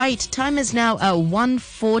Right, time is now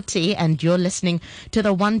 1:40 and you're listening to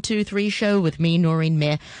the 123 show with me, Noreen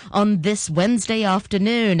Mir, on this Wednesday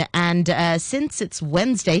afternoon. And since it's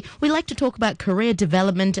Wednesday, we like to talk about career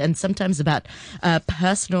development and sometimes about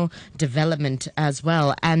personal development as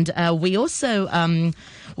well. And we also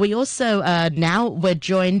now we're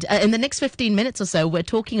joined in the next 15 minutes or so, we're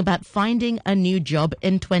talking about finding a new job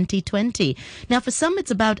in 2020. Now, for some, it's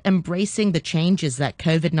about embracing the changes that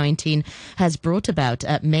COVID-19 has brought about.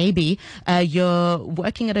 Maybe you're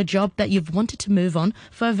working at a job that you've wanted to move on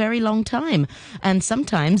for a very long time. And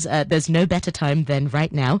sometimes there's no better time than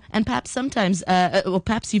right now. And perhaps sometimes, or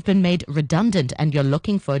perhaps you've been made redundant and you're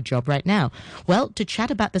looking for a job right now. Well, to chat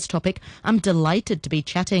about this topic, I'm delighted to be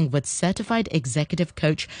chatting with certified executive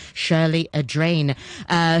coach Shirley Adrain,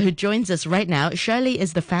 who joins us right now. Shirley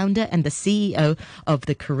is the founder and the CEO of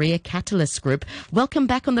the Career Catalyst Group. Welcome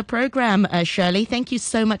back on the program, Shirley. Thank you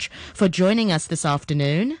so much for joining us this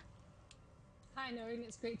afternoon. Hi, Noreen.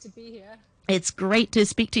 It's great to be here. It's great to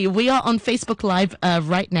speak to you. We are on Facebook Live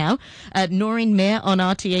right now. Noreen Mir on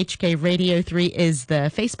RTHK Radio 3 is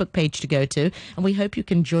the Facebook page to go to, and we hope you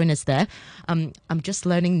can join us there. I'm just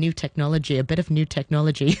learning new technology, a bit of new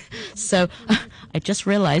technology. So I just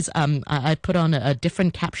realized I put on a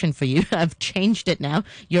different caption for you. I've changed it now.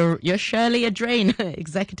 You're Shirley Adrain,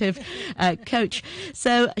 executive coach.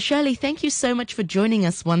 So Shirley, thank you so much for joining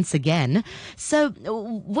us once again. So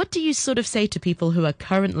what do you sort of say to people who are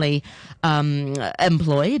currently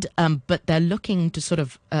employed, but they're looking to sort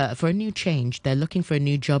of for a new change? They're looking for a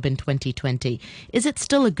new job in 2020. Is it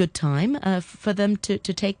still a good time for them to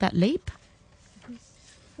take that leap?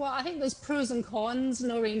 Well, I think there's pros and cons,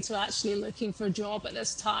 Noreen, to actually looking for a job at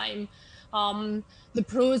this time. The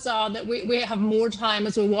pros are that we have more time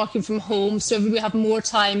as we're working from home, so we have more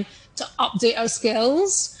time to update our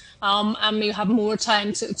skills. And we have more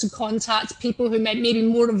time to contact people who may be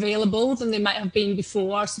more available than they might have been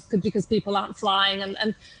before, because people aren't flying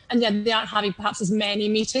and yet they aren't having perhaps as many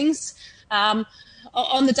meetings.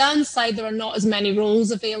 On the downside, there are not as many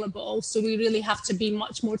roles available, so we really have to be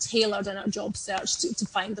much more tailored in our job search to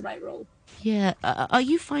find the right role. Yeah. Are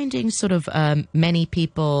you finding sort of many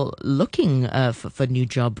people looking for a new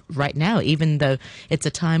job right now, even though it's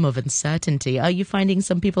a time of uncertainty? Are you finding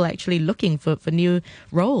some people actually looking for new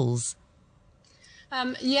roles?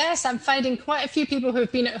 Yes, I'm finding quite a few people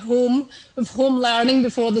who've been at home with home learning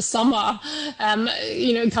before the summer,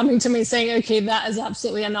 coming to me saying, okay, that is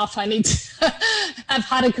absolutely enough. I've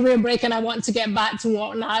had a career break and I want to get back to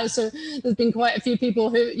work now. So there's been quite a few people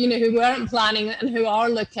who weren't planning and who are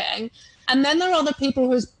looking. And then there are other people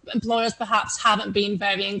whose employers perhaps haven't been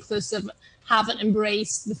very inclusive, haven't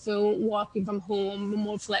embraced the full working from home,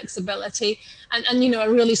 more flexibility, and are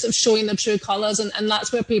really sort of showing their true colours. And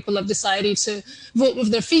that's where people have decided to vote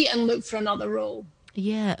with their feet and look for another role.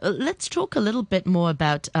 Yeah, let's talk a little bit more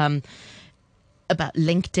about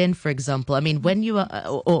LinkedIn, for example. I mean, when you are,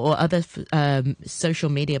 or other social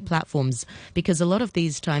media platforms, because a lot of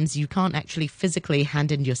these times you can't actually physically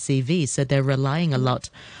hand in your CV, so they're relying a lot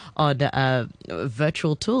on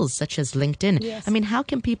virtual tools such as LinkedIn. Yes. I mean, how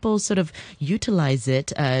can people sort of utilize it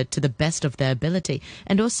to the best of their ability,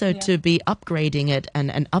 and also to be upgrading it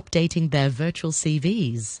and updating their virtual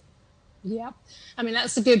CVs? Yeah, I mean,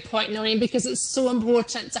 that's a good point, Noreen, because it's so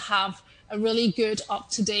important to have a really good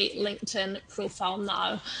up-to-date LinkedIn profile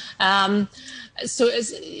now. So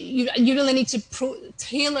you really need to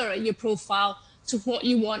tailor your profile to what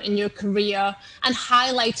you want in your career and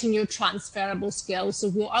highlighting your transferable skills. So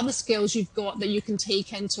what are the skills you've got that you can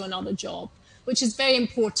take into another job, which is very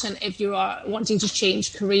important if you are wanting to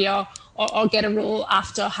change career or get a role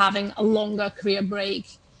after having a longer career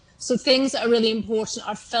break. So things that are really important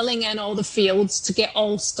are filling in all the fields to get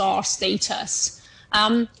all-star status.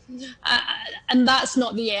 And that's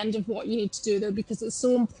not the end of what you need to do, though, because it's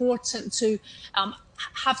so important to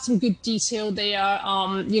have some good detail there.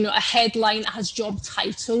 A headline that has job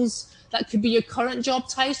titles. That could be your current job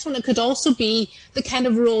title, and it could also be the kind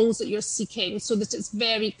of roles that you're seeking, so that it's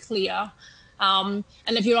very clear. And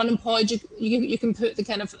if you're unemployed, you can put the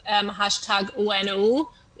kind of hashtag ONO,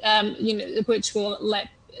 which will let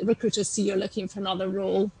recruiters see you're looking for another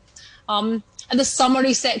role. And the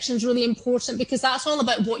summary section is really important because that's all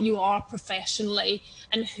about what you are professionally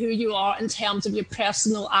and who you are in terms of your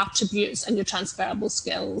personal attributes and your transferable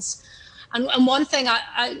skills. And one thing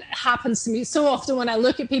happens to me so often when I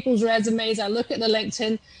look at people's resumes, I look at their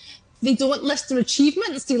LinkedIn, they don't list their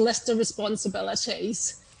achievements, they list their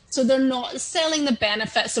responsibilities. So they're not selling the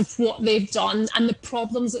benefits of what they've done and the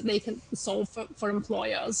problems that they can solve for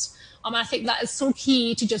employers. I think that is so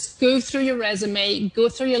key to just go through your resume, go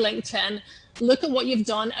through your LinkedIn, look at what you've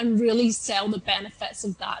done and really sell the benefits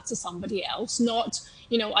of that to somebody else. Not,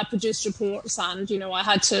 I produced reports and, I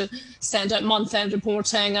had to send out month-end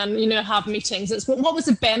reporting and, have meetings. It's what was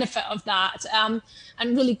the benefit of that? And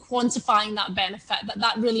really quantifying that benefit,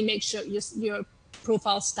 that really makes your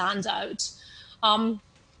profile stand out.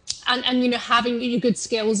 And having your good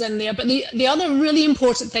skills in there. But the other really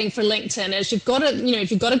important thing for LinkedIn is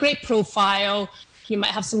if you've got a great profile, you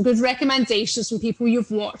might have some good recommendations from people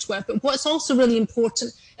you've worked with. But what's also really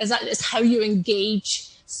important is how you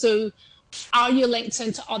engage. So are you linked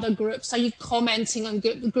into other groups? Are you commenting on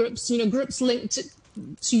groups, groups linked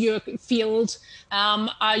to your field?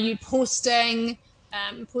 Are you posting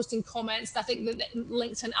comments? I think that the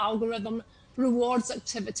LinkedIn algorithm rewards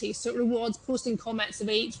activity. So it rewards posting comments of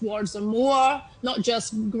 8 words or more, not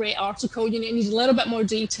just great article. You need a little bit more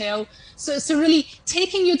detail. So really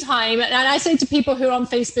taking your time. And I say to people who are on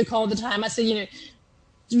Facebook all the time, I say,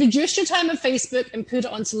 reduce your time on Facebook and put it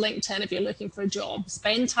onto LinkedIn if you're looking for a job.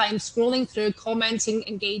 Spend time scrolling through, commenting,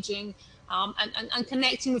 engaging, and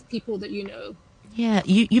connecting with people that you know. Yeah,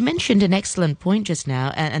 you mentioned an excellent point just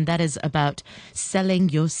now, and that is about selling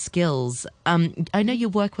your skills. I know you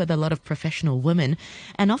work with a lot of professional women,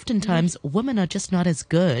 and oftentimes women are just not as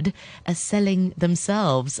good as selling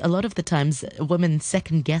themselves. A lot of the times women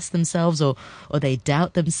second guess themselves or they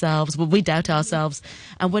doubt themselves. Well, we doubt ourselves,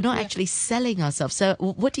 and we're not actually selling ourselves. So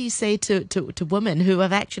what do you say to women who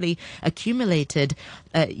have actually accumulated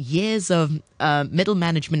years of middle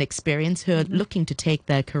management experience, who are looking to take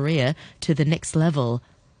their career to the next level?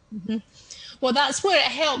 Well, that's where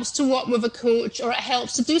it helps to work with a coach, or it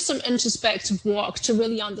helps to do some introspective work to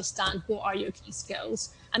really understand what are your key skills.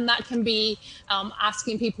 And that can be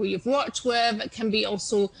asking people you've worked with. It can be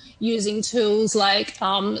also using tools like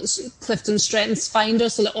Clifton Strengths Finder,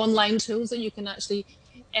 so the online tools that you can actually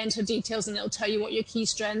enter details and it'll tell you what your key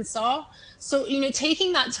strengths are. So,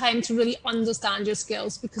 taking that time to really understand your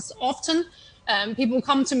skills, because often people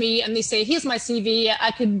come to me and they say, here's my CV.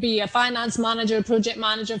 I could be a finance manager, project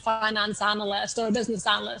manager, finance analyst, or a business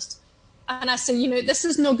analyst. And I say, this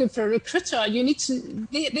is no good for a recruiter.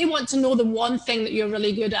 They want to know the one thing that you're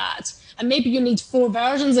really good at. And maybe you need 4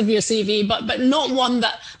 versions of your CV, but not one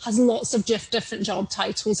that has lots of different job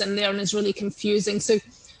titles in there and is really confusing. So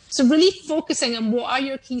really focusing on what are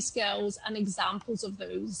your key skills and examples of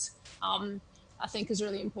those, I think is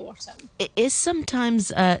really important. It is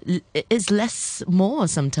sometimes is less more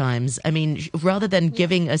sometimes. I mean, rather than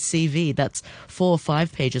giving a CV that's 4 or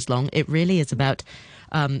 5 pages long, it really is about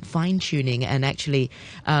fine-tuning and actually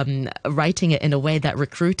writing it in a way that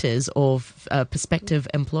recruiters or prospective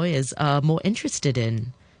employers are more interested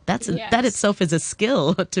in. That itself is a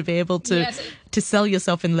skill, to be able to sell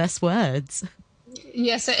yourself in less words.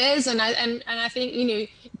 Yes, it is, and I think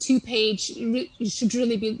 2-page should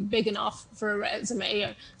really be big enough for a resume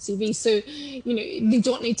or CV. So they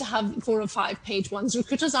don't need to have 4 or 5-page ones.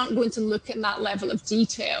 Recruiters aren't going to look at that level of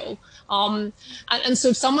detail. And so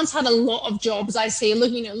if someone's had a lot of jobs, I say,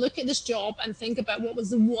 look at this job and think about what was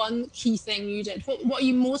the one key thing you did. What are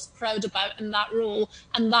you most proud about in that role?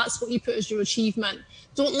 And that's what you put as your achievement.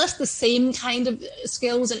 Don't list the same kind of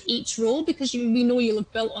skills in each role, because we know you'll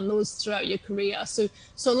have built on those throughout your career. So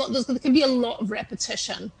there can be a lot of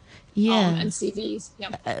repetition. And CVs.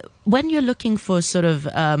 Yeah. When you're looking for sort of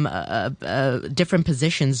different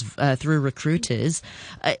positions through recruiters,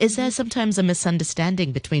 is there sometimes a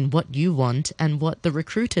misunderstanding between what you want and what the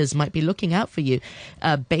recruiters might be looking out for you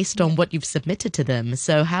based on what you've submitted to them?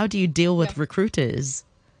 So how do you deal with recruiters?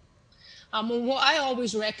 Well, what I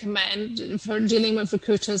always recommend for dealing with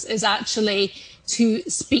recruiters is actually to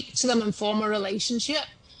speak to them and form a relationship.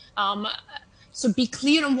 So be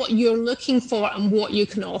clear on what you're looking for and what you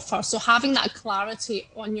can offer. So having that clarity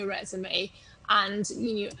on your resume and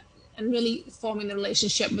really forming the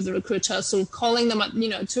relationship with the recruiter. So calling them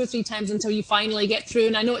 2 or 3 times until you finally get through.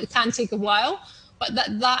 And I know it can take a while, but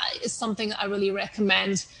that is something that I really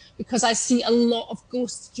recommend, because I see a lot of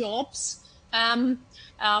ghost jobs.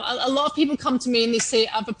 A lot of people come to me and they say,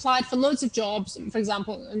 I've applied for loads of jobs, for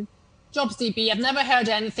example, JobsDB, I've never heard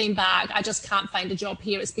anything back. I just can't find a job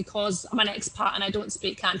here. It's because I'm an expat and I don't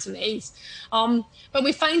speak Cantonese. But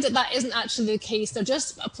we find that isn't actually the case. They're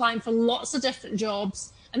just applying for lots of different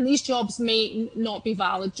jobs, and these jobs may not be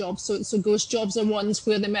valid jobs. So ghost jobs are ones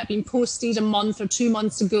where they might have been posted a month or 2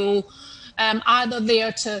 months ago, either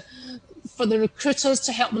there for the recruiters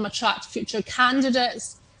to help them attract future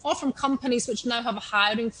candidates, or from companies which now have a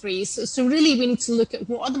hiring freeze. So really we need to look at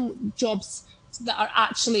what are the jobs that are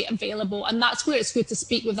actually available. And that's where it's good to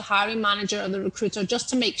speak with the hiring manager or the recruiter, just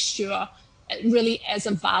to make sure it really is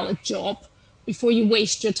a valid job before you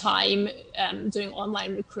waste your time doing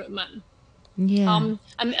online recruitment. Yeah.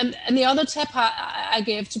 And the other tip I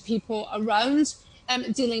gave to people around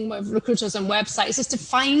dealing with recruiters and websites is to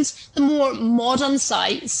find the more modern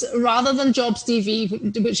sites rather than Jobs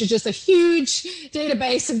DV, which is just a huge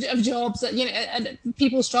database of jobs that and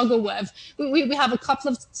people struggle with. We have a couple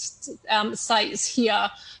of sites here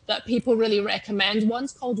that people really recommend.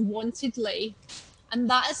 One's called Wantedly, and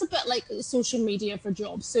that is a bit like social media for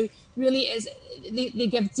jobs. So really is they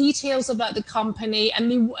give details about the company,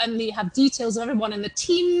 and they have details of everyone in the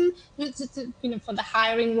team for the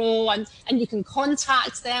hiring role, and you can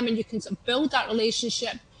contact them and you can sort of build that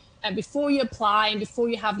relationship before you apply and before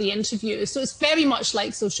you have the interview. So it's very much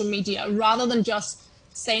like social media rather than just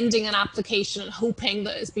sending an application and hoping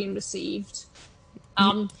that it's being received.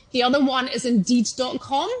 The other one is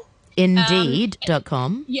Indeed.com.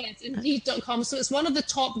 Indeed.com. Yes, Indeed.com. So it's one of the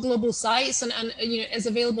top global sites, and is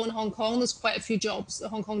available in Hong Kong. There's quite a few jobs,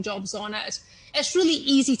 Hong Kong jobs on it. It's really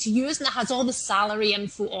easy to use, and it has all the salary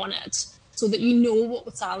info on it, so that you know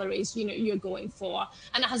what salaries you're going for,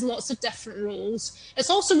 and it has lots of different roles. It's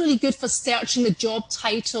also really good for searching the job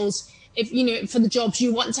titles for the jobs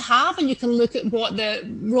you want to have, and you can look at what the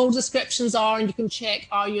role descriptions are, and you can check,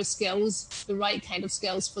 are your skills the right kind of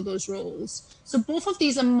skills for those roles. So both of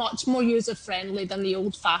these are much more user-friendly than the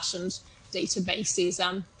old-fashioned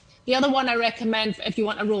databases. The other one I recommend if you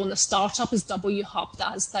want a role in a startup is WHub.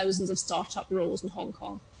 That has thousands of startup roles in Hong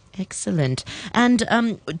Kong. Excellent. And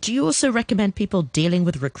do you also recommend people dealing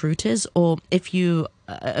with recruiters, or if you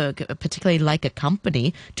particularly like a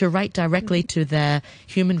company, to write directly to their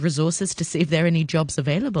human resources to see if there are any jobs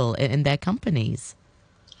available in their companies?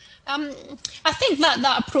 I think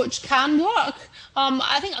that approach can work.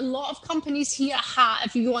 I think a lot of companies here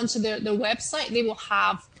if you go onto their website, they will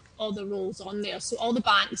have all the roles on there. So all the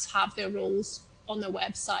banks have their roles on their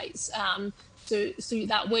websites. So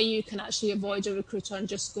that way you can actually avoid a recruiter and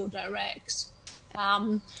just go direct.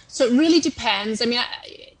 So it really depends. I mean,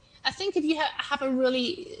 I think if you have a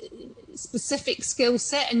really specific skill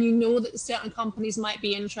set and you know that certain companies might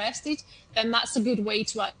be interested, then that's a good way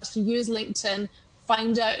to actually use LinkedIn,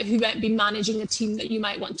 find out who might be managing a team that you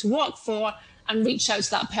might want to work for, and reach out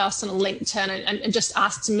to that person on LinkedIn and just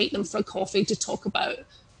ask to meet them for a coffee to talk about,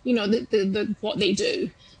 what they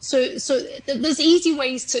do. So there's easy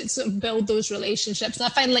ways to sort of build those relationships. And I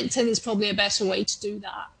find LinkedIn is probably a better way to do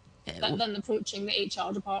that than approaching the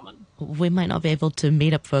HR department. We might not be able to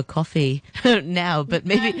meet up for a coffee now, but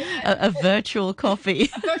maybe a virtual coffee.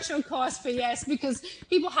 A virtual coffee, yes, because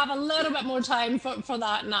people have a little bit more time for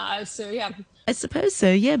that now. So, yeah. I suppose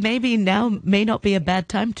so. Yeah, maybe now may not be a bad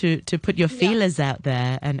time to put your feelers out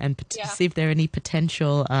there and see if there are any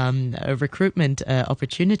potential recruitment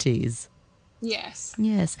opportunities. Yes.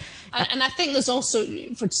 Yes. And I think there's also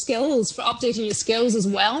for updating your skills as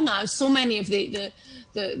well now. So many of the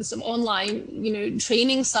some online,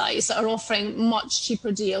 training sites that are offering much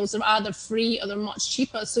cheaper deals. They're either free or they're much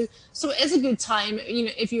cheaper. So it is a good time,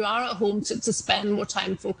 if you are at home to spend more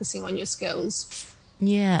time focusing on your skills.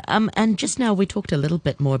 Yeah, and just now we talked a little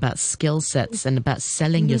bit more about skill sets and about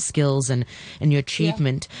selling your skills and your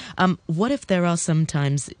achievement. Yeah. What if there are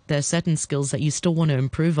certain skills that you still want to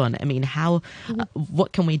improve on? I mean,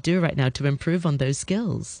 what can we do right now to improve on those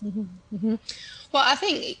skills? Well, I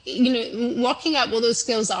think, working out what those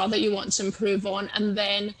skills are that you want to improve on, and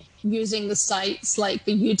then using the sites like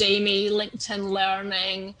the Udemy, LinkedIn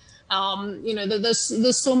Learning.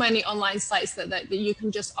 There's so many online sites that you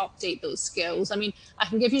can just update those skills. I mean, I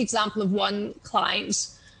can give you an example of one client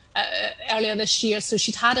earlier this year. So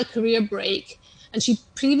she'd had a career break, and she'd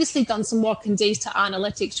previously done some work in data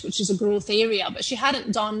analytics, which is a growth area, but she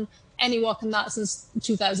hadn't done any work in that since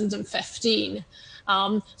 2015.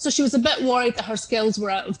 So she was a bit worried that her skills were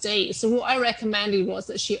out of date. So what I recommended was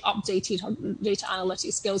that she updated her data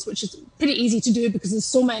analytics skills, which is pretty easy to do because there's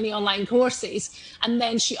so many online courses. And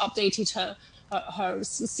then she updated her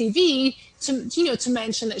CV to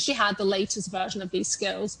mention that she had the latest version of these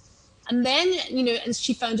skills. And then, and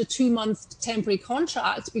she found a 2-month temporary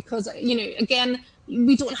contract because, again,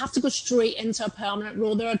 we don't have to go straight into a permanent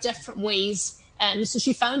role. There are different ways. And so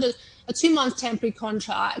she found a 2-month temporary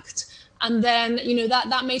contract. And then,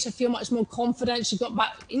 that made her feel much more confident. She got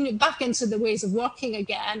back into the ways of working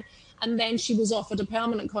again. And then she was offered a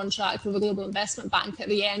permanent contract with a global investment bank at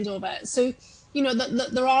the end of it. So,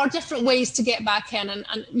 there are different ways to get back in.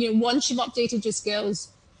 And once you've updated your skills,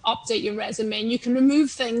 update your resume, and you can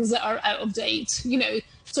remove things that are out of date.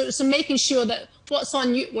 So making sure that what's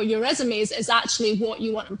on your resume is actually what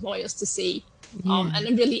you want employers to see. And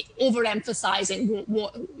then really overemphasizing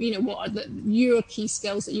what are your key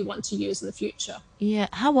skills that you want to use in the future. Yeah.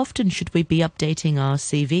 How often should we be updating our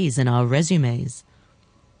CVs and our resumes?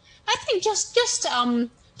 I think just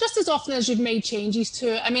as often as you've made changes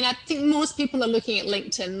to it. I mean, I think most people are looking at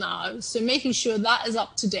LinkedIn now, so making sure that is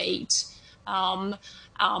up to date. Um,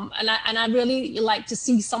 and I really like to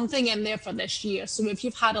see something in there for this year. So if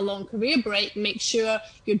you've had a long career break, make sure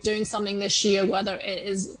you're doing something this year, whether it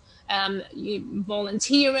is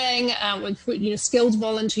volunteering, with skilled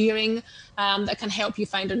volunteering that can help you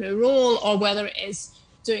find a new role, or whether it is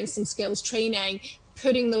doing some skills training,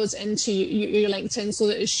 putting those into your LinkedIn so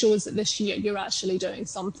that it shows that this year you're actually doing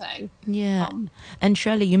something. Yeah. And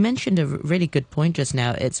Shirley, you mentioned a really good point just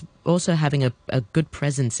now. It's also having a good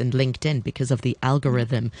presence in LinkedIn because of the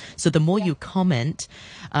algorithm. So the more you comment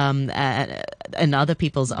in other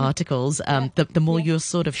people's articles, the more you'll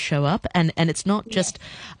sort of show up. And it's not just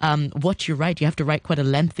what you write. You have to write quite a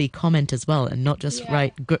lengthy comment as well, and not just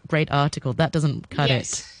write great article. That doesn't cut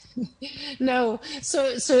it. No,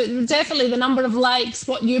 so definitely the number of likes,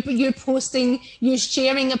 what you're posting, you're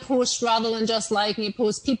sharing a post rather than just liking a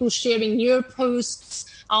post, people sharing your posts.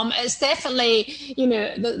 It's definitely,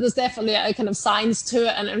 there's definitely a kind of science to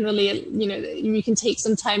it, and really, you can take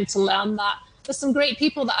some time to learn that. There's some great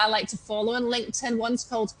people that I like to follow on LinkedIn. One's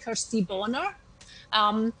called Kirsty Bonner.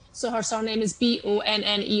 So her surname is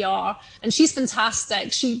Bonner, and she's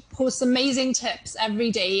fantastic. She posts amazing tips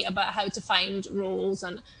every day about how to find roles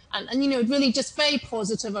and really just very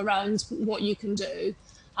positive around what you can do.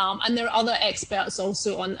 And there are other experts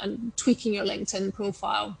also on tweaking your LinkedIn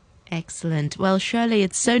profile. Excellent. Well, Shirley,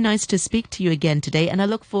 it's so nice to speak to you again today, and I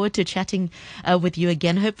look forward to chatting with you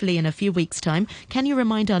again, hopefully in a few weeks' time. Can you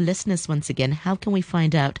remind our listeners once again, how can we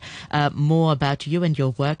find out more about you and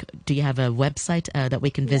your work? Do you have a website that we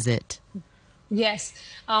can visit? Yes.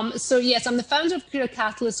 So yes, I'm the founder of Career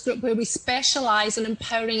Catalyst Group, where we specialise in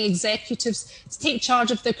empowering executives to take charge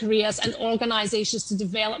of their careers and organisations to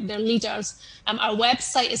develop their leaders. Our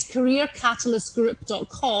website is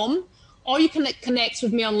careercatalyst.group.com, or you can connect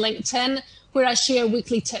with me on LinkedIn, where I share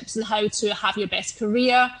weekly tips on how to have your best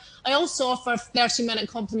career. I also offer 30-minute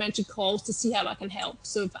complimentary calls to see how I can help.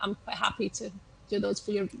 So I'm quite happy to do those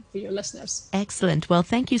for your listeners. Excellent. Well,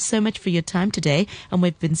 thank you so much for your time today. And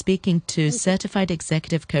we've been speaking to Certified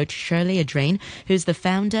Executive Coach Shirley Adrain, who's the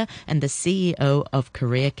founder and the CEO of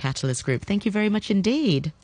Career Catalyst Group. Thank you very much indeed.